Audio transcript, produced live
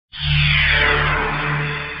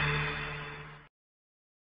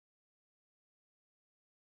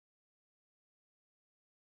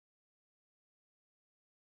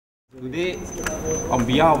Today, on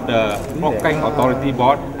behalf of the Port Klang Authority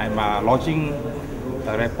Board, I'm launching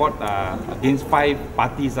a report against 5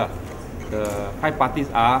 parties. The 5 parties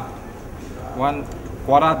are: 1.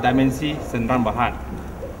 Kuala Dimensi Sdn Bhd.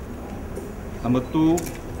 Number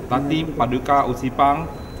 2, Tati Paduka OC Phang,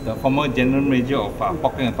 the former General Manager of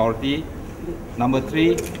Port Klang Authority. Number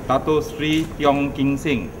 3, Dato Sri Tiong King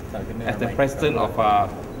Sing, as the President of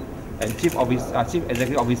and Chief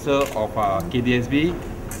Executive Officer of KDSB.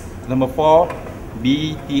 Number 4,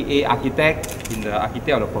 BTA Architect, in the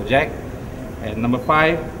architect of the project. And number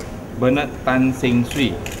 5, Bernard Tan Seng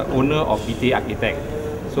Sri, the owner of BTA Architect.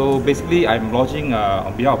 So basically, I'm launching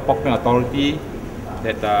on behalf of Port Klang Authority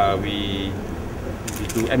that we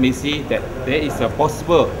to MAC that there is a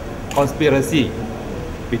possible conspiracy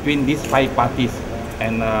between these 5 parties,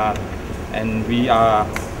 and we are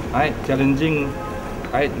challenging.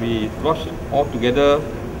 We launched all together.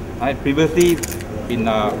 Previously in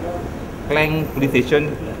Klang Free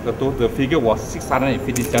Zone, the figure was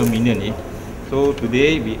 657 million. So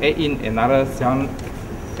today we add in another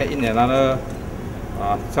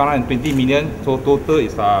 720 million. So total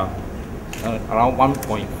is around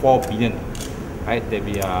 1.4 billion. Right, that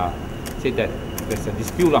we said that there's a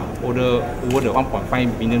dispute over the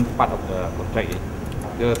 1.5 billion part of the contract.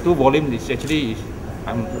 The 2 volumes is actually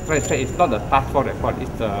I'm trying to say it's not the task force report.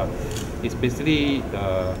 It's basically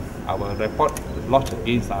our report launched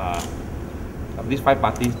against these 5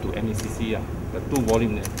 parties to MACC. The 2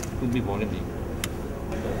 volumes, 2 big volumes.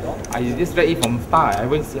 I just read it from Star. I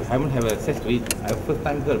haven't have access to it. I first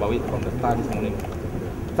time heard about it from the Star this morning.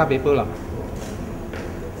 Star paper.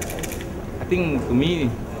 I think to me,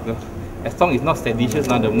 as long as it's not seditious,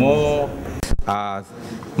 the more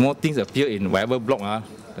things appear in whatever blog,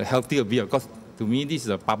 the healthier be. Because to me, this is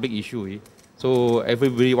a public issue. So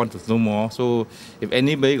everybody wants to know more. So if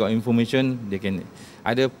anybody got information, they can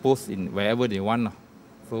either post in wherever they want.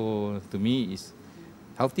 So to me, it's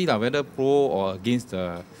healthy, whether pro or against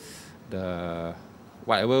the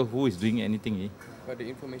whatever who is doing anything. But the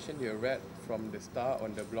information you read from the Star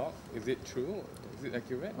on the blog, is it true? Is it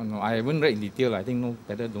accurate? Oh, no, I haven't read in detail. I think no,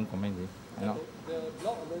 better don't comment. The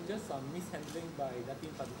blog alleges some mishandling by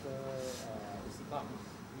Datin Paduka OC Phang.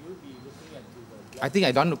 Will you be looking at the blog? I think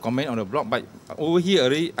I don't want to comment on the blog, but over here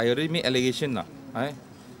I already made allegation.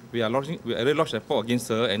 We already lodged a report against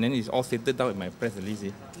her, and then it's all stated down in my press release.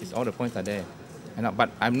 It's all the points are there.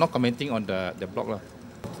 But I'm not commenting on the blog.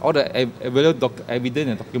 All the available evidence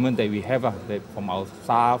and documents that we have from our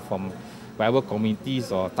staff, from whatever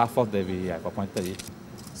committees or task force that we have appointed.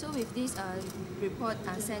 So with this report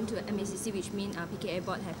sent to MACC, which means PKFZ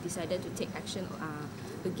board have decided to take action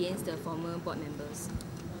against the former board members?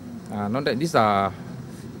 Not that these are,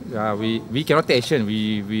 we cannot take action.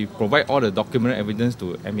 We provide all the document evidence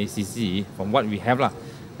to MACC from what we have,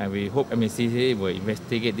 and we hope MACC will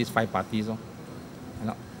investigate these 5 parties.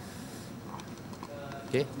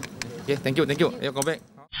 Okay, thank you. I'll go back.